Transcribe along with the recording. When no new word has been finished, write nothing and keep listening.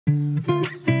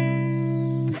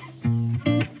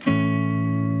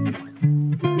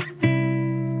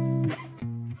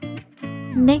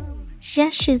Name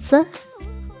Zhang Shize.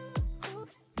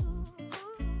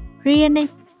 Real name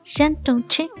Zhang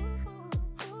Dongqing.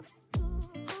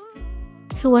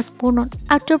 He was born on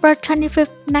October 25,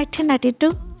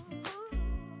 1992.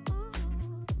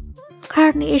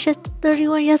 Current age is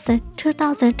 31 years in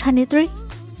 2023.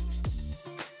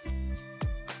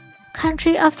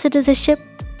 Country of citizenship,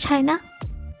 China.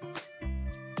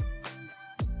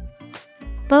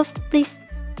 Birthplace,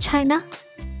 China.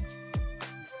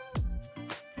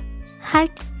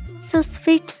 Height, 6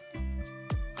 feet.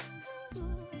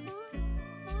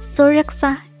 Zodiac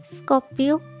sign,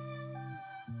 Scorpio.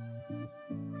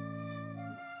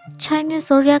 Chinese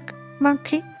zodiac,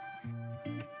 Monkey.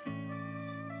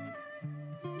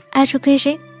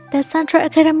 Education, the Central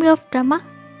Academy of Drama.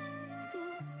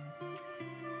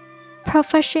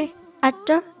 Profession,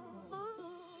 actor.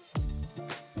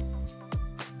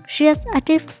 She is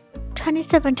active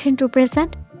 2017 to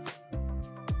present.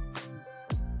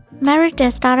 Married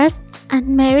status,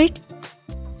 unmarried.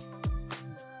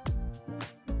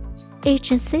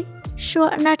 Agency,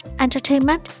 SureNet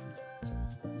Entertainment.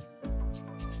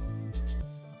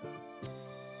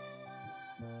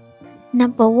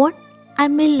 Number 1, I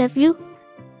May Love You.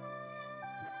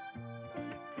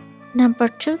 Number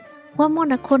 2, One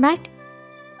Monaco Night.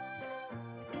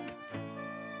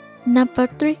 Number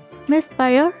 3, Miss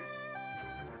Bayer.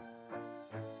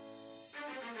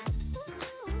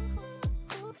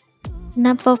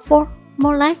 Number 4,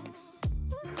 Moonlight.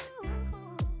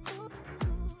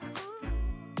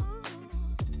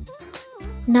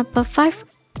 Number 5,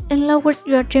 In Love with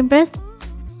Your Dreams.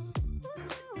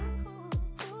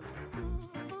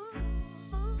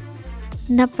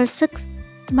 Number 6,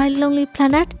 My Lonely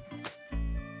Planet.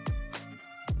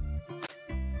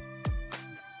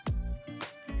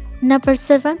 Number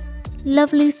 7,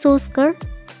 Lovely Soul Girl.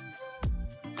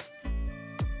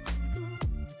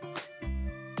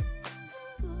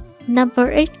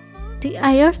 Number 8, The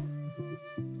Ayers.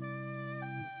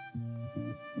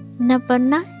 Number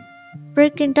 9,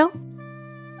 Breaking Down.